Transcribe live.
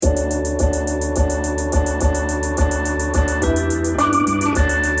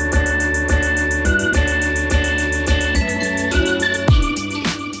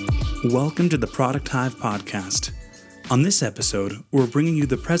Welcome to the Product Hive podcast. On this episode, we're bringing you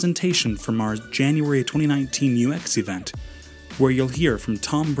the presentation from our January 2019 UX event, where you'll hear from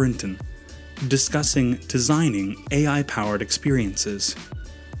Tom Brinton discussing designing AI-powered experiences.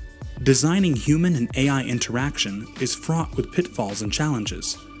 Designing human and AI interaction is fraught with pitfalls and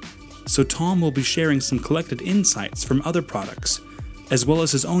challenges, so Tom will be sharing some collected insights from other products, as well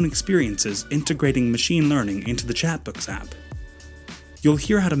as his own experiences integrating machine learning into the Chatbooks app. You'll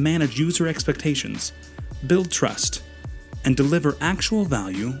hear how to manage user expectations, build trust, and deliver actual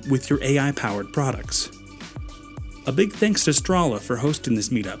value with your AI-powered products. A big thanks to Strala for hosting this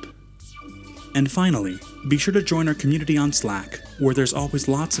meetup. And finally, be sure to join our community on Slack, where there's always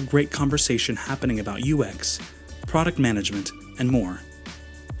lots of great conversation happening about UX, product management, and more.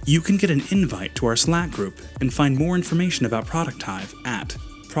 You can get an invite to our Slack group and find more information about Product Hive at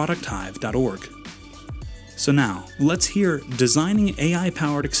producthive.org. So now, let's hear designing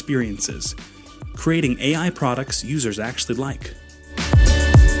AI-powered experiences, creating AI products users actually like.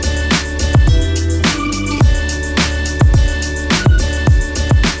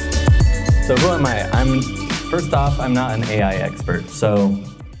 So who am I? First off, I'm not an AI expert. So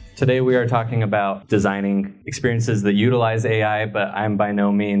today we are talking about designing experiences that utilize AI, but I'm by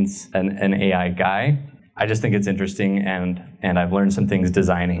no means an AI guy. I just think it's interesting, and I've learned some things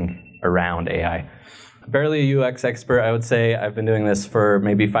designing around AI. Barely a UX expert, I would say. I've been doing this for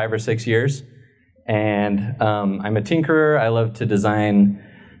maybe 5 or 6 years. And I'm a tinkerer. I love to design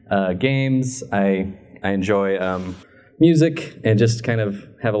games. I enjoy music and just kind of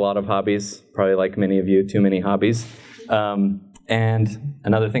have a lot of hobbies. Probably like many of you, too many hobbies. And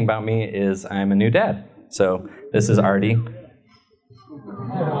another thing about me is I'm a new dad. So this is Artie.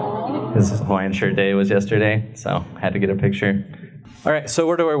 His Hawaiian shirt day was yesterday, so I had to get a picture. All right, so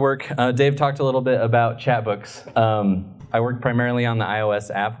where do I work? Dave talked a little bit about Chatbooks. I work primarily on the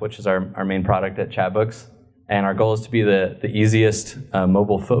iOS app, which is our main product at Chatbooks. And our goal is to be the easiest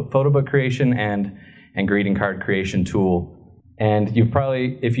mobile photo book creation and greeting card creation tool. And you've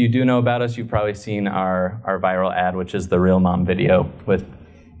probably, if you do know about us, you've probably seen our viral ad, which is the Real Mom video with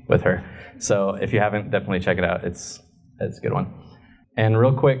her. So if you haven't, definitely check it out. It's a good one. And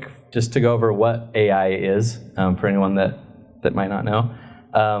real quick, just to go over what AI is, for anyone that might not know,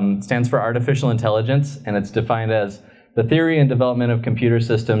 it stands for artificial intelligence, and it's defined as the theory and development of computer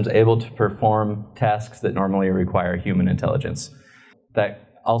systems able to perform tasks that normally require human intelligence.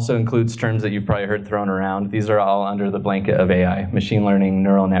 That also includes terms that you've probably heard thrown around. These are all under the blanket of AI: machine learning,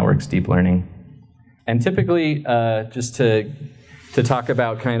 neural networks, deep learning. And typically, just to talk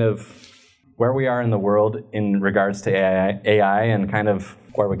about kind of where we are in the world in regards to AI and kind of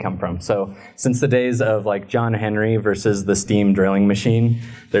where we come from. So since the days of like John Henry versus the steam drilling machine,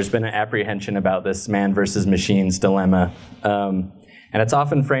 there's been an apprehension about this man versus machines dilemma. And it's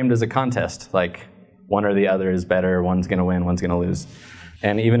often framed as a contest, like one or the other is better, one's going to win, one's going to lose.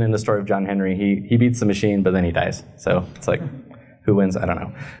 And even in the story of John Henry, he beats the machine, but then he dies. So it's like, who wins? I don't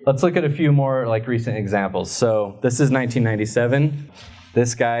know. Let's look at a few more like recent examples. So this is 1997.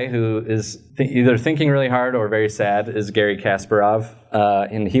 This guy who is either thinking really hard or very sad is Garry Kasparov,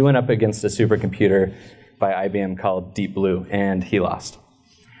 and he went up against a supercomputer by IBM called Deep Blue, and he lost.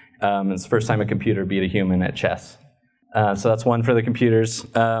 It's the first time a computer beat a human at chess. So that's one for the computers.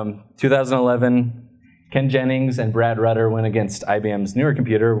 2011, Ken Jennings and Brad Rutter went against IBM's newer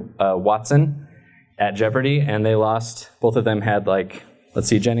computer, Watson, at Jeopardy, and they lost. Both of them had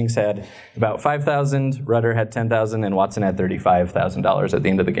Jennings had about 5,000, Rutter had 10,000, and Watson had $35,000 at the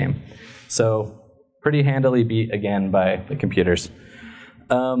end of the game. So pretty handily beat again by the computers.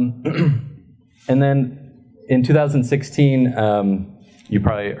 And then in 2016, you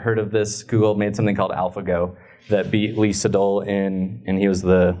probably heard of this, Google made something called AlphaGo that beat Lee Sedol and he was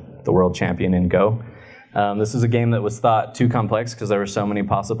the world champion in Go. This is a game that was thought too complex because there were so many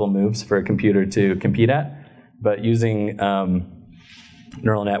possible moves for a computer to compete at, but using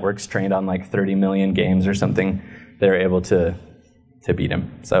neural networks trained on like 30 million games or something, they were able to beat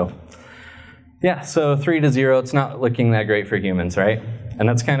him. So yeah, so 3-0, it's not looking that great for humans, right? And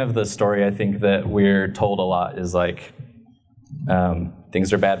that's kind of the story I think that we're told a lot is like,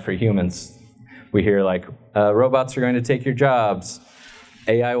 things are bad for humans. We hear like, robots are going to take your jobs,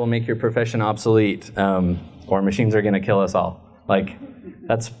 AI will make your profession obsolete, or machines are going to kill us all. Like,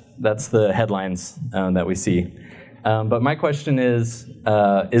 that's the headlines that we see. But my question is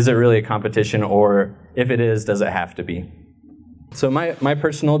it really a competition, or if it is, does it have to be? So my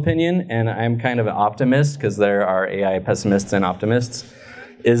personal opinion, and I'm kind of an optimist because there are AI pessimists and optimists,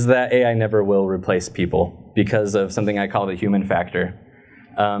 is that AI never will replace people because of something I call the human factor.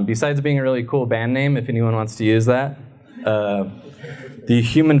 Besides being a really cool band name, if anyone wants to use that, The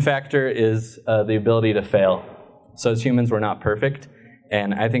human factor is the ability to fail. So as humans, we're not perfect,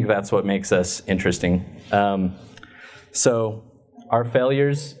 and I think that's what makes us interesting. So our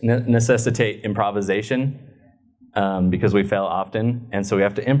failures necessitate improvisation because we fail often, and so we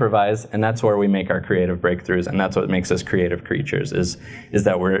have to improvise, and that's where we make our creative breakthroughs, and that's what makes us creative creatures, is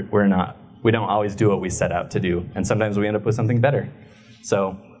that we don't always do what we set out to do, and sometimes we end up with something better.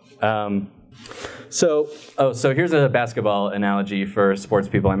 So here's a basketball analogy for sports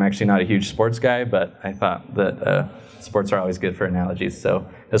people. I'm actually not a huge sports guy, but I thought that sports are always good for analogies. So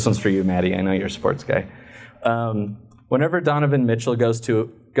this one's for you, Maddie. I know you're a sports guy. Whenever Donovan Mitchell goes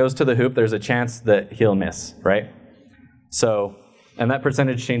to the hoop, there's a chance that he'll miss, right? So, and that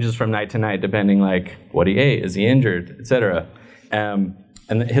percentage changes from night to night, depending like what he ate, is he injured, etc.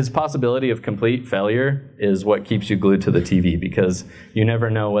 And his possibility of complete failure is what keeps you glued to the TV, because you never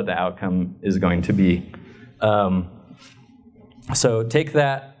know what the outcome is going to be. So take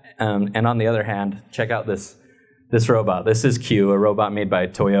that, and on the other hand, check out this robot. This is Q, a robot made by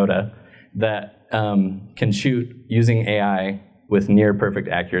Toyota that can shoot using AI with near perfect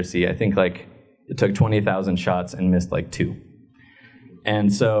accuracy. I think like it took 20,000 shots and missed like 2.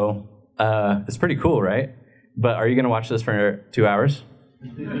 And so it's pretty cool, right? But are you going to watch this for 2 hours?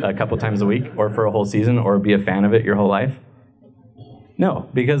 A couple times a week, or for a whole season, or be a fan of it your whole life? No,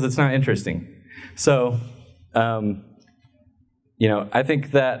 because it's not interesting. So, I think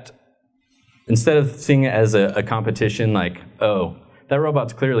that instead of seeing it as a competition, like, oh, that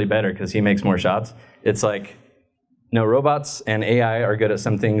robot's clearly better because he makes more shots, it's like, no, robots and AI are good at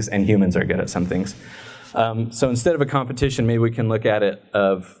some things, and humans are good at some things. So instead of a competition, maybe we can look at it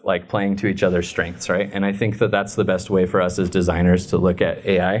of like playing to each other's strengths, right? And I think that that's the best way for us as designers to look at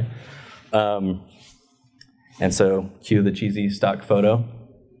AI. And so cue the cheesy stock photo.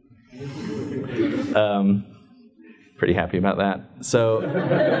 Pretty happy about that. So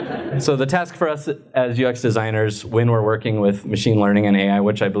the task for us as UX designers, when we're working with machine learning and AI,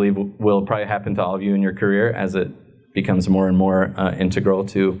 which I believe will probably happen to all of you in your career as it becomes more and more integral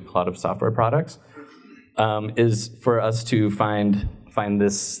to a lot of software products, is for us to find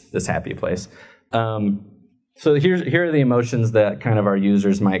this happy place. So here are the emotions that kind of our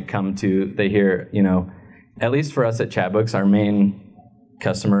users might come to. They hear, at least for us at Chatbooks, our main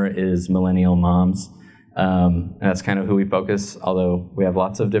customer is millennial moms. And that's kind of who we focus, although we have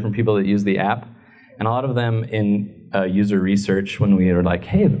lots of different people that use the app. And a lot of them in user research, when we are like,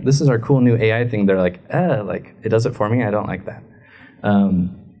 hey, this is our cool new AI thing, they're like, it does it for me, I don't like that.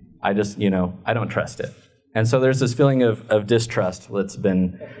 I don't trust it. And so there's this feeling of distrust that's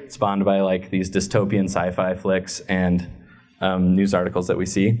been spawned by like these dystopian sci-fi flicks and news articles that we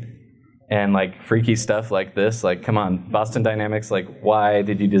see. And like freaky stuff like this, like, come on, Boston Dynamics, like, why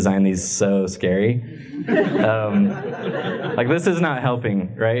did you design these so scary? Like, this is not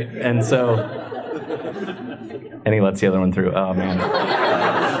helping, right? And so, and he lets the other one through. Oh, man.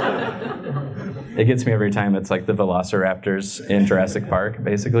 It gets me every time. It's like the velociraptors in Jurassic Park,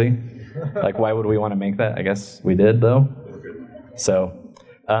 basically. Like, why would we want to make that? I guess we did, though. So,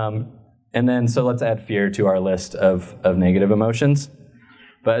 so let's add fear to our list of negative emotions.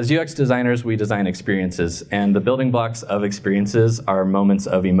 But as UX designers, we design experiences, and the building blocks of experiences are moments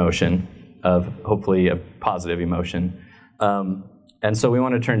of emotion, of hopefully a positive emotion. And so we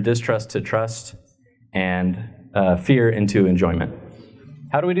want to turn distrust to trust and fear into enjoyment.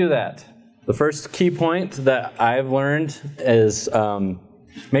 How do we do that? The first key point that I've learned is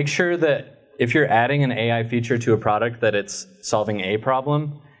make sure that if you're adding an AI feature to a product, that it's solving a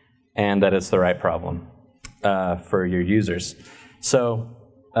problem and that it's the right problem for your users. So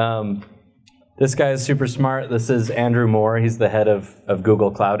this guy is super smart. This is Andrew Moore. He's the head of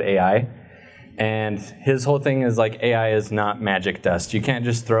Google Cloud AI. And his whole thing is like, AI is not magic dust. You can't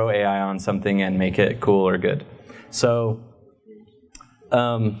just throw AI on something and make it cool or good. So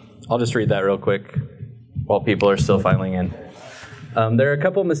I'll just read that real quick while people are still filing in. There are a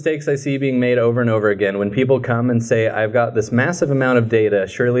couple mistakes I see being made over and over again. When people come and say, I've got this massive amount of data,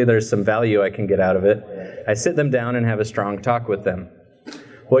 surely there's some value I can get out of it. I sit them down and have a strong talk with them.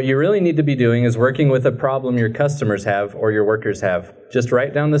 What you really need to be doing is working with a problem your customers have or your workers have. Just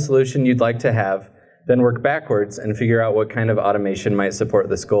write down the solution you'd like to have, then work backwards and figure out what kind of automation might support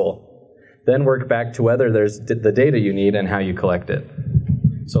this goal. Then work back to whether there's the data you need and how you collect it.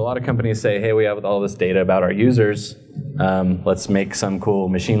 So a lot of companies say, hey, we have all this data about our users. Let's make some cool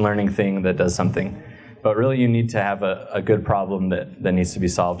machine learning thing that does something. But really you need to have a good problem that needs to be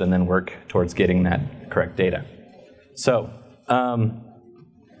solved and then work towards getting that correct data. So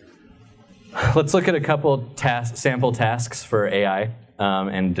let's look at a couple sample tasks for AI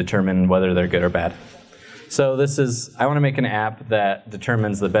and determine whether they're good or bad. So I want to make an app that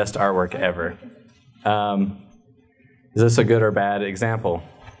determines the best artwork ever. Is this a good or bad example?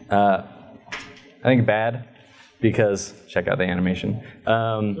 I think bad, because check out the animation.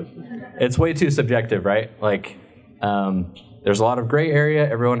 It's way too subjective, right? Like, there's a lot of gray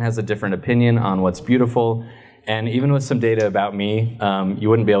area. Everyone has a different opinion on what's beautiful. And even with some data about me, you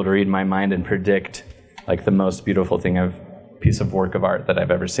wouldn't be able to read my mind and predict like the most beautiful piece of work of art that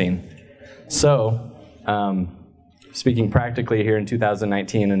I've ever seen. So, speaking practically here in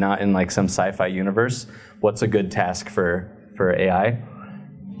 2019 and not in like some sci-fi universe, what's a good task for AI?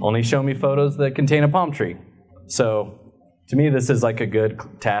 Only show me photos that contain a palm tree. So to me, this is like a good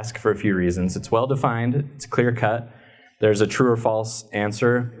task for a few reasons. It's well-defined, it's clear-cut, there's a true or false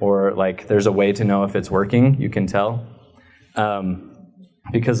answer, or like there's a way to know if it's working, you can tell.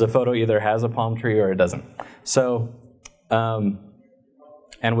 Because the photo either has a palm tree or it doesn't. So,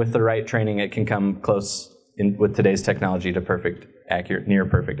 and with the right training, it can come close with today's technology to near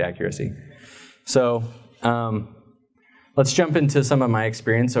perfect accuracy. So let's jump into some of my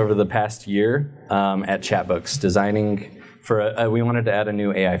experience over the past year at Chatbooks, designing we wanted to add a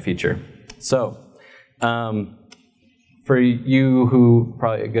new AI feature. So for you who,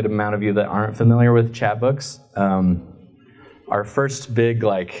 probably a good amount of you that aren't familiar with Chatbooks, our first big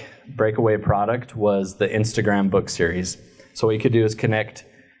like breakaway product was the Instagram book series. So what you could do is connect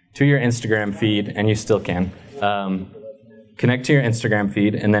to your Instagram feed, and you still can. Connect to your Instagram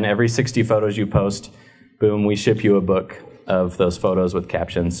feed, and then every 60 photos you post, boom, we ship you a book of those photos with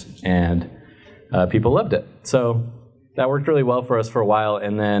captions, and people loved it. So that worked really well for us for a while,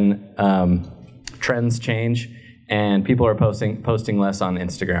 and then trends change, and people are posting less on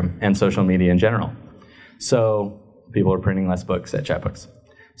Instagram and social media in general. So people are printing less books at Chatbooks.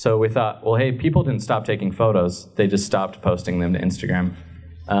 So we thought, well, hey, people didn't stop taking photos, they just stopped posting them to Instagram.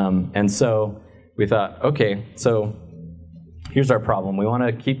 And so we thought, okay, so here's our problem. We want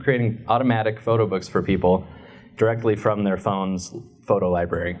to keep creating automatic photo books for people directly from their phone's photo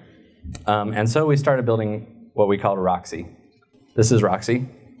library. And so we started building what we called Roxy. This is Roxy.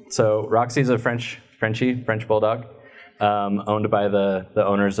 So Roxy is a French bulldog, owned by the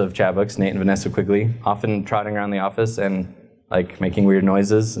owners of Chatbooks, Nate and Vanessa Quigley, often trotting around the office and like making weird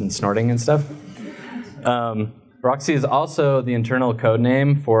noises and snorting and stuff. Roxy is also the internal code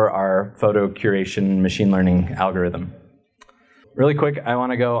name for our photo curation machine learning algorithm. Really quick, I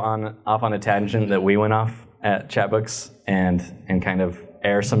want to go off on a tangent that we went off at Chatbooks and kind of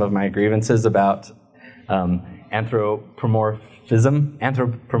air some of my grievances about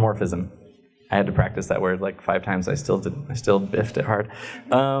anthropomorphism. I had to practice that word like 5 times. I still biffed it hard.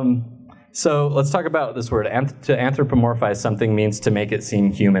 So let's talk about this word. To anthropomorphize something means to make it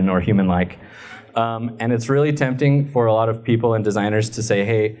seem human or human-like. And it's really tempting for a lot of people and designers to say,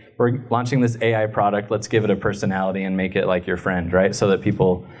 hey, we're launching this AI product, let's give it a personality and make it like your friend, right? So that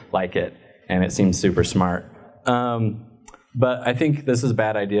people like it and it seems super smart. But I think this is a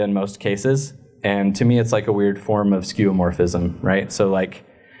bad idea in most cases. And to me, it's like a weird form of skeuomorphism, right? So like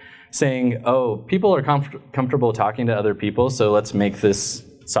saying, oh, people are comfortable talking to other people, so let's make this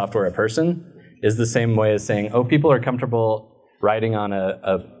software a person, is the same way as saying, oh, people are comfortable writing on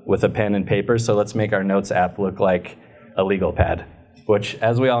with a pen and paper, so let's make our notes app look like a legal pad, which,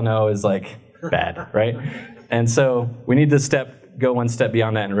 as we all know, is like bad, right? And so we need to go one step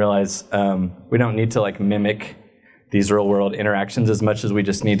beyond that and realize we don't need to like mimic these real-world interactions as much as we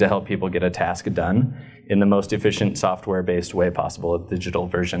just need to help people get a task done in the most efficient software-based way possible. A digital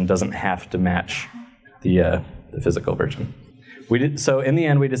version doesn't have to match the physical version. So in the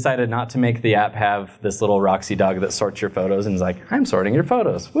end, we decided not to make the app have this little Roxy dog that sorts your photos and is like, I'm sorting your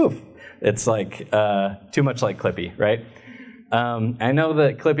photos. Woof. It's like too much like Clippy, right? I know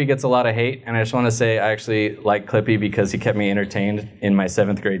that Clippy gets a lot of hate, and I just want to say I actually like Clippy because he kept me entertained in my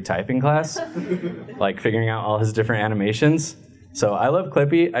 7th grade typing class, like figuring out all his different animations. So I love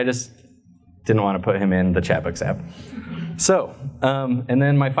Clippy. I just didn't want to put him in the Chatbooks app. So, and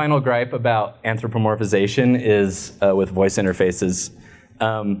then my final gripe about anthropomorphization is with voice interfaces.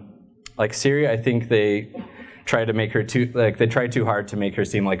 Like Siri, I think they try too hard to make her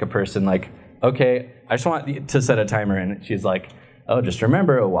seem like a person. Like, okay, I just want to set a timer, and she's like, oh, just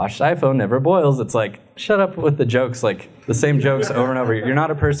remember, a washed iPhone never boils. It's like, shut up with the jokes, like the same jokes over and over. You're not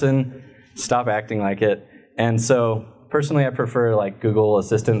a person. Stop acting like it. And so, personally, I prefer like Google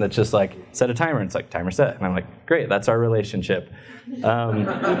Assistant that's just like, set a timer. And it's like, timer set. And I'm like, great, that's our relationship. And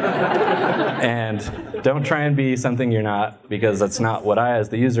don't try and be something you're not, because that's not what I, as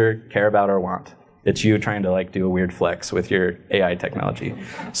the user, care about or want. It's you trying to like do a weird flex with your AI technology.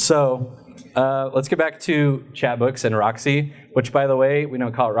 So let's get back to Chatbooks and Roxy, which, by the way, we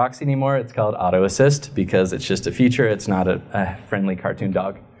don't call it Roxy anymore. It's called Auto Assist because it's just a feature. It's not a friendly cartoon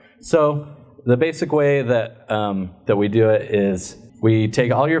dog. So the basic way that we do it is we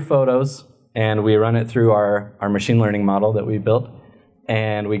take all your photos and we run it through our machine learning model that we built.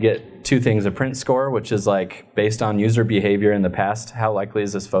 And we get two things: a print score, which is like based on user behavior in the past, how likely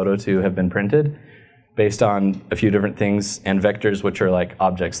is this photo to have been printed, based on a few different things, and vectors, which are like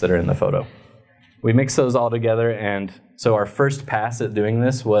objects that are in the photo. We mix those all together, and so our first pass at doing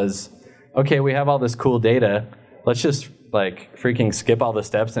this was, okay, we have all this cool data, let's just like freaking skip all the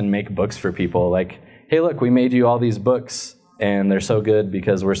steps and make books for people. Like, hey, look, we made you all these books, and they're so good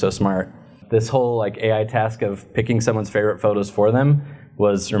because we're so smart. This whole like AI task of picking someone's favorite photos for them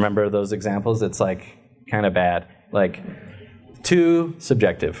was, remember those examples? It's like kind of bad, like too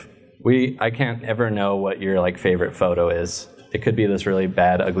subjective. I can't ever know what your like favorite photo is. It could be this really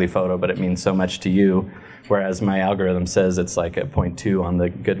bad, ugly photo, but it means so much to you, whereas my algorithm says it's like a 0.2 on the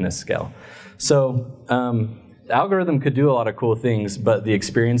goodness scale. So the algorithm could do a lot of cool things, but the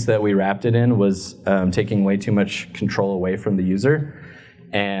experience that we wrapped it in was taking way too much control away from the user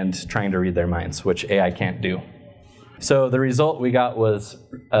and trying to read their minds, which AI can't do. So the result we got was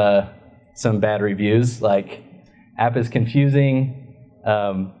some bad reviews, like app is confusing,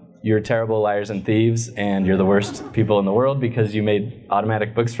 you're terrible liars and thieves, and you're the worst people in the world because you made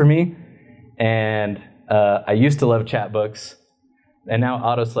automatic books for me. And I used to love Chatbooks, and now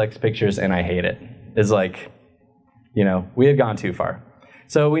auto selects pictures and I hate it. It's like, we had gone too far.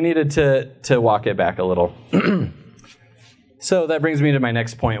 So we needed to walk it back a little. So that brings me to my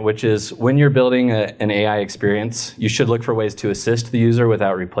next point, which is when you're building an AI experience, you should look for ways to assist the user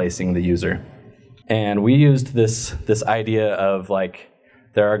without replacing the user. And we used this idea of like,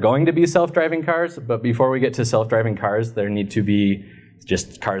 there are going to be self-driving cars, but before we get to self-driving cars, there need to be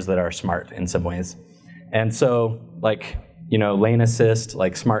just cars that are smart in some ways. And so like, lane assist,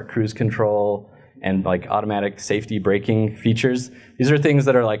 like smart cruise control, and like automatic safety braking features, these are things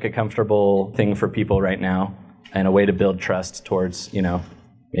that are like a comfortable thing for people right now, and a way to build trust towards,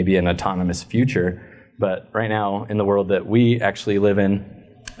 maybe an autonomous future. But right now, in the world that we actually live in,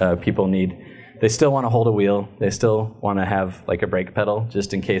 they still want to hold a wheel. They still want to have like a brake pedal,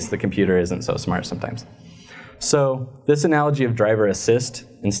 just in case the computer isn't so smart sometimes. So this analogy of driver assist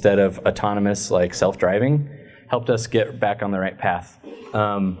instead of autonomous, like self-driving, helped us get back on the right path.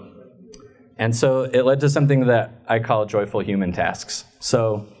 And so it led to something that I call joyful human tasks.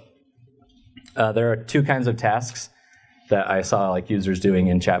 So there are two kinds of tasks that I saw like users doing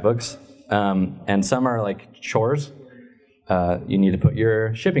in Chatbooks. And some are like chores. You need to put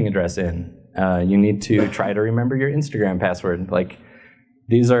your shipping address in. You need to try to remember your Instagram password. Like,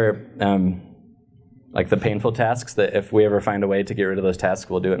 these are like the painful tasks that if we ever find a way to get rid of those tasks,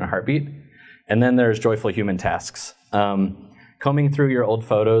 we'll do it in a heartbeat. And then there's joyful human tasks. Combing through your old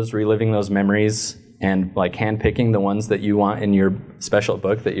photos, reliving those memories, and like handpicking the ones that you want in your special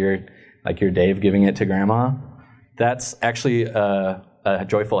book that you're Dave giving it to grandma. That's actually a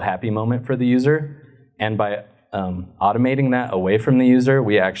joyful, happy moment for the user. And by automating that away from the user,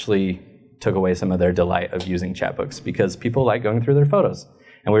 we actually took away some of their delight of using Chatbooks, because people like going through their photos.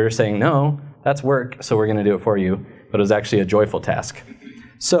 And we were saying, no, that's work, so we're going to do it for you. But it was actually a joyful task.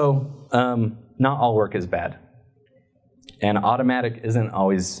 So not all work is bad. And automatic isn't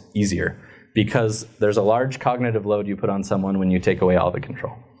always easier, because there's a large cognitive load you put on someone when you take away all the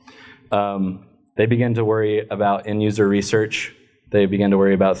control. They begin to worry about in-user research. They begin to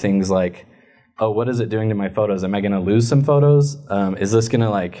worry about things like, oh, what is it doing to my photos? Am I going to lose some photos? Is this going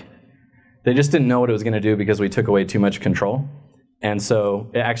to they just didn't know what it was going to do because we took away too much control. And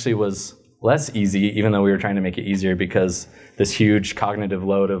so it actually was less easy, even though we were trying to make it easier, because this huge cognitive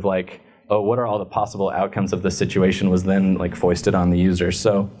load of like, oh, what are all the possible outcomes of this situation was then like foisted on the user.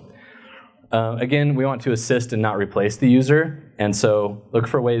 So again, we want to assist and not replace the user. And so look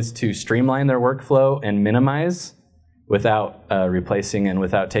for ways to streamline their workflow and minimize without replacing and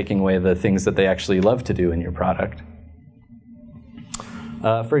without taking away the things that they actually love to do in your product.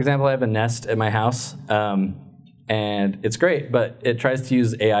 For example, I have a Nest at my house, and it's great, but it tries to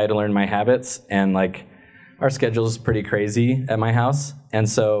use AI to learn my habits, and like our schedule is pretty crazy at my house, and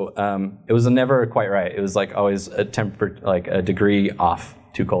so it was never quite right. It was like always a degree off,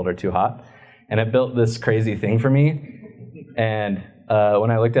 too cold or too hot, and it built this crazy thing for me. And when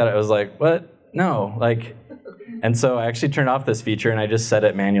I looked at it, I was like, "What? No!" And so I actually turned off this feature, and I just set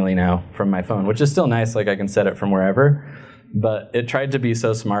it manually now from my phone, which is still nice. Like, I can set it from wherever, but it tried to be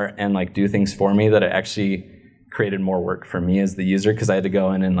so smart and like do things for me that it actually created more work for me as the user because I had to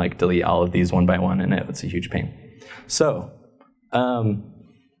go in and like delete all of these one by one, and it's a huge pain. So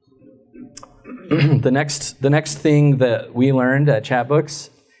the next thing that we learned at Chatbooks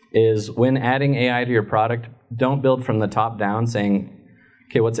is when adding AI to your product, don't build from the top down saying,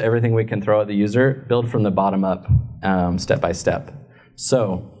 okay, what's everything we can throw at the user? Build from the bottom up, step by step.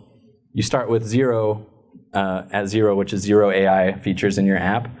 So you start with zero, which is 0 AI features in your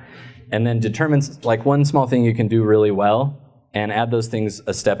app, and then determine like one small thing you can do really well and add those things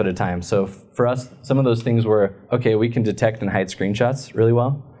a step at a time. So for us, some of those things were, okay, we can detect and hide screenshots really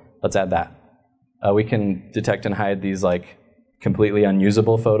well. Let's add that. We can detect and hide these like completely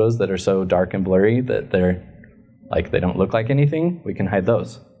unusable photos that are so dark and blurry that they don't look like anything. We can hide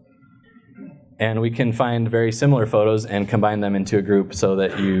those. And we can find very similar photos and combine them into a group so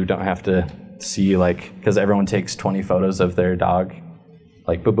that you don't have to see because everyone takes 20 photos of their dog,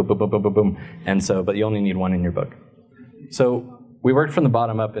 like boom, boom, boom, boom, boom, boom, boom. And so, but you only need one in your book. So we worked from the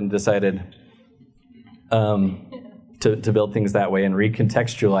bottom up and decided to build things that way and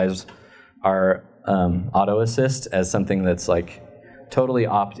recontextualize our auto assist as something that's like totally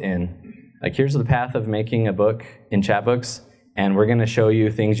opt-in. Like, here's the path of making a book in Chatbooks, and we're going to show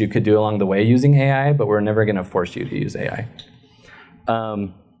you things you could do along the way using AI, but we're never going to force you to use AI.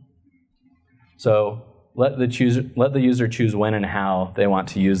 So let the user choose when and how they want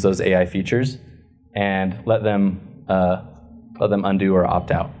to use those AI features, and let them undo or opt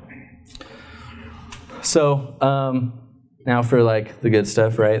out. So now for like the good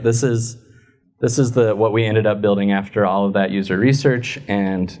stuff, right? This is what we ended up building after all of that user research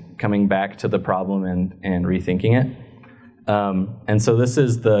and coming back to the problem and rethinking it. And so this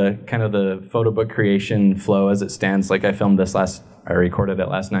is the kind of the photo book creation flow as it stands. Like I recorded it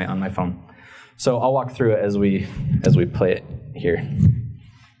last night on my phone. So I'll walk through it as we play it here.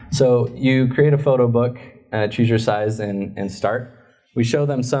 So you create a photo book, choose your size and start. We show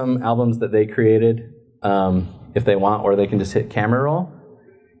them some albums that they created if they want, or they can just hit camera roll.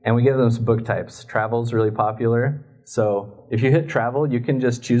 And we give them some book types. Travel's really popular. So if you hit travel, you can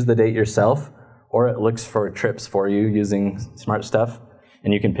just choose the date yourself, or it looks for trips for you using smart stuff,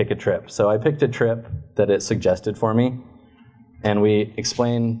 and you can pick a trip. So I picked a trip that it suggested for me, and we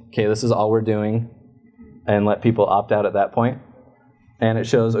explain, okay, this is all we're doing, and let people opt out at that point. And it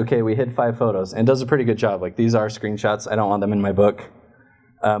shows, okay, we hid 5 photos, and it does a pretty good job. Like, these are screenshots. I don't want them in my book.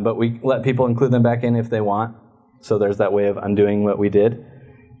 But we let people include them back in if they want. So there's that way of undoing what we did.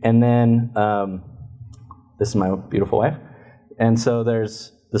 And then this is my beautiful wife. And so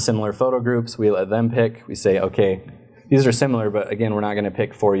there's the similar photo groups. We let them pick. We say, okay, these are similar, but again, we're not going to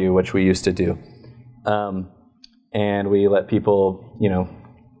pick for you, which we used to do. And we let people,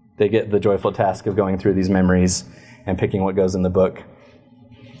 they get the joyful task of going through these memories and picking what goes in the book.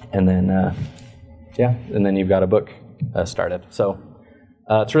 And then, and then you've got a book started. So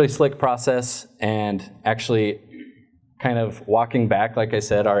it's a really slick process, and actually kind of walking back, like I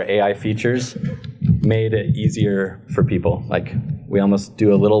said, our AI features made it easier for people. Like, we almost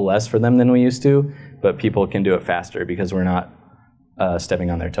do a little less for them than we used to, but people can do it faster because we're not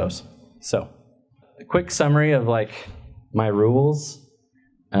stepping on their toes. So a quick summary of like my rules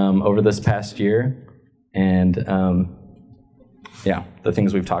over this past year and the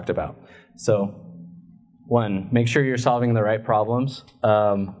things we've talked about. So 1, make sure you're solving the right problems.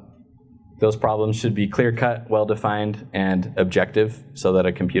 Those problems should be clear-cut, well-defined, and objective so that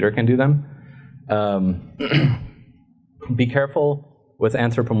a computer can do them. Be careful with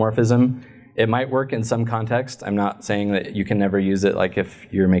anthropomorphism. It might work in some context. I'm not saying that you can never use it, like if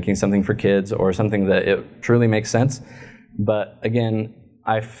you're making something for kids or something that it truly makes sense. But again,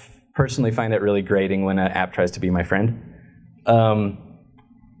 I personally find it really grating when an app tries to be my friend.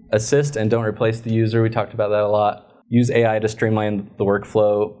 Assist and don't replace the user. We talked about that a lot. Use AI to streamline the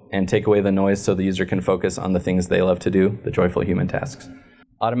workflow and take away the noise so the user can focus on the things they love to do, the joyful human tasks.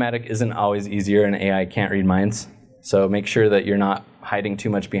 Automatic isn't always easier, and AI can't read minds. So make sure that you're not hiding too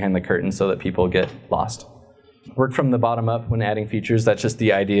much behind the curtain so that people get lost. Work from the bottom up when adding features. That's just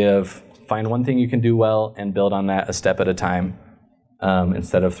the idea of find one thing you can do well and build on that a step at a time,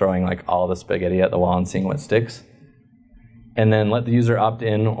 instead of throwing like all the spaghetti at the wall and seeing what sticks. And then let the user opt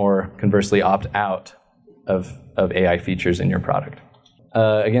in or conversely opt out of AI features in your product.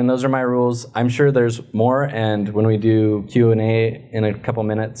 Again, those are my rules. I'm sure there's more, and when we do Q&A in a couple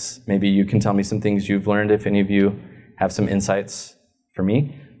minutes, maybe you can tell me some things you've learned if any of you have some insights for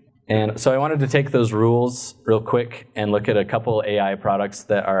me. And so I wanted to take those rules real quick and look at a couple AI products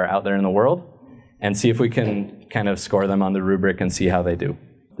that are out there in the world and see if we can kind of score them on the rubric and see how they do.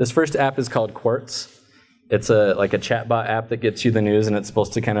 This first app is called Quartz. It's like a chatbot app that gets you the news, and it's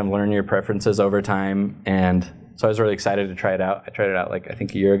supposed to kind of learn your preferences over time and So I was really excited to try it out. I tried it out like I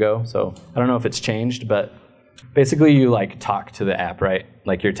think a year ago. So I don't know if it's changed, but basically you like talk to the app, right?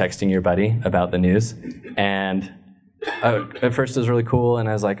 Like you're texting your buddy about the news. And at first it was really cool, and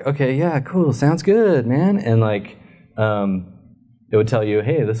I was like, okay, yeah, cool, sounds good, man. And like it would tell you,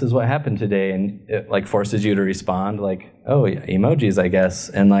 hey, this is what happened today, and it like forces you to respond like, oh yeah, emojis, I guess.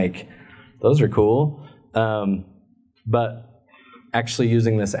 And like those are cool. But actually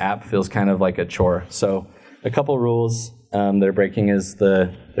using this app feels kind of like a chore. So a couple rules they're breaking is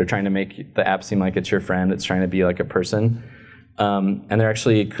they're trying to make the app seem like it's your friend. It's trying to be like a person. And they're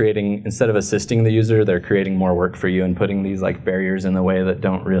actually creating, instead of assisting the user, they're creating more work for you and putting these like barriers in the way that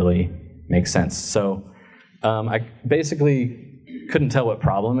don't really make sense. So I basically couldn't tell what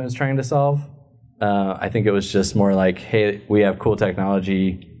problem it was trying to solve. I think it was just more like, hey, we have cool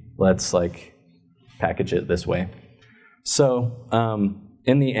technology, let's like package it this way. So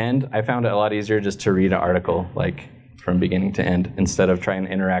in the end, I found it a lot easier just to read an article like from beginning to end instead of trying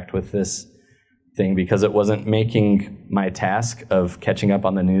to interact with this thing, because it wasn't making my task of catching up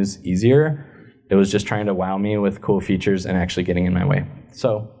on the news easier. It was just trying to wow me with cool features and actually getting in my way.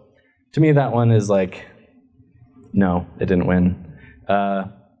 So to me, that one is like, no, it didn't win.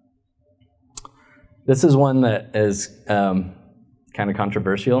 This is one that is kind of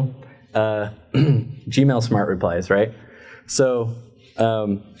controversial. Gmail Smart Replies, right? So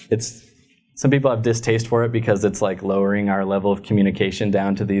some people have distaste for it because it's like lowering our level of communication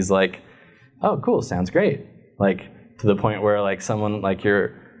down to these like, oh, cool, sounds great. Like to the point where like someone like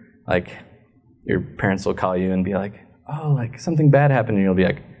your parents will call you and be like, oh, like something bad happened, and you'll be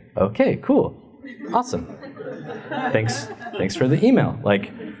like, okay, cool, awesome. Thanks for the email.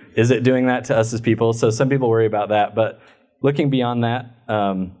 Like, is it doing that to us as people? So some people worry about that, but looking beyond that,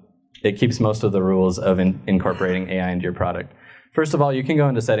 it keeps most of the rules of incorporating AI into your product. First of all, you can go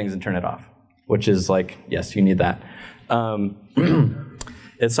into settings and turn it off, which is like, yes, you need that.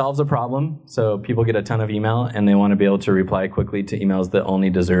 It solves a problem. So people get a ton of email and they want to be able to reply quickly to emails that only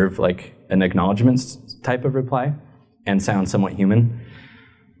deserve like an acknowledgments type of reply and sound somewhat human.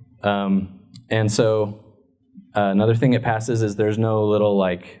 And so another thing it passes is there's no little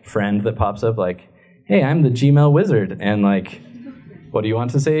like friend that pops up like, hey, I'm the Gmail wizard, and like, what do you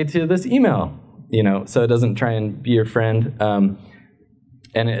want to say to this email? You know, so it doesn't try and be your friend,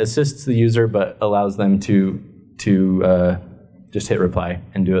 and it assists the user but allows them to just hit reply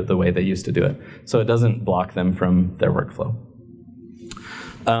and do it the way they used to do it. So it doesn't block them from their workflow.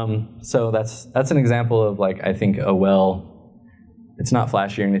 So that's an example of like, I think it's not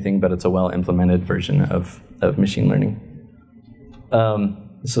flashy or anything, but it's a well-implemented version of machine learning.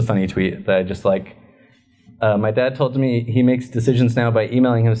 This is a funny tweet that I just like. My dad told me he makes decisions now by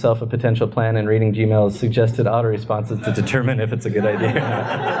emailing himself a potential plan and reading Gmail's suggested auto-responses to determine if it's a good idea or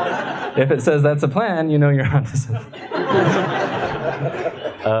not. If it says that's a plan, you know you're onto something.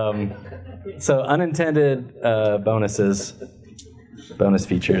 So unintended bonus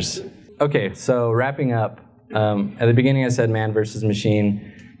features. Okay, so wrapping up. At the beginning I said man versus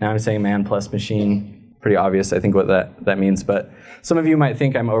machine. Now I'm saying man plus machine. Pretty obvious, I think, what that means. But some of you might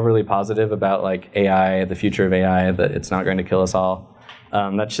think I'm overly positive about like AI, the future of AI, that it's not going to kill us all.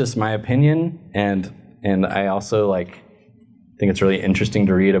 That's just my opinion, and I also like think it's really interesting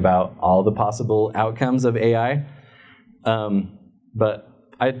to read about all the possible outcomes of AI. But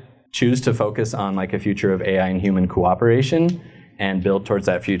I choose to focus on like a future of AI and human cooperation and build towards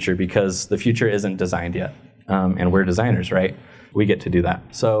that future, because the future isn't designed yet. And we're designers, right? We get to do that.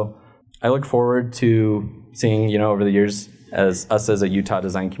 So I look forward to seeing, over the years, as a Utah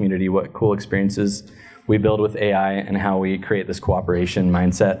design community, what cool experiences we build with AI and how we create this cooperation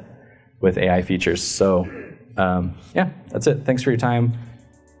mindset with AI features. So yeah, that's it. Thanks for your time.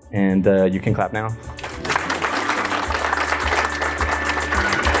 And you can clap now.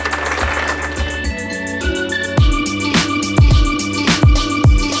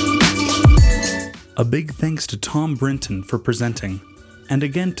 A big thanks to Tom Brinton for presenting, and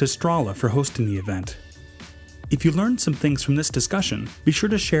again to Strala for hosting the event. If you learned some things from this discussion, be sure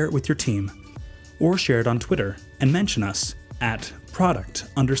to share it with your team, or share it on Twitter and mention us at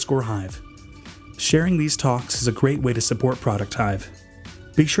product_hive. Sharing these talks is a great way to support Product Hive.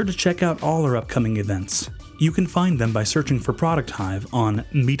 Be sure to check out all our upcoming events. You can find them by searching for Product Hive on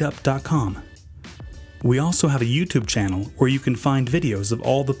meetup.com. We also have a YouTube channel where you can find videos of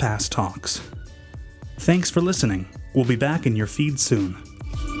all the past talks. Thanks for listening. We'll be back in your feed soon.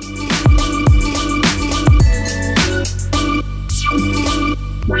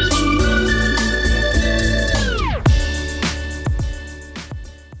 Wow.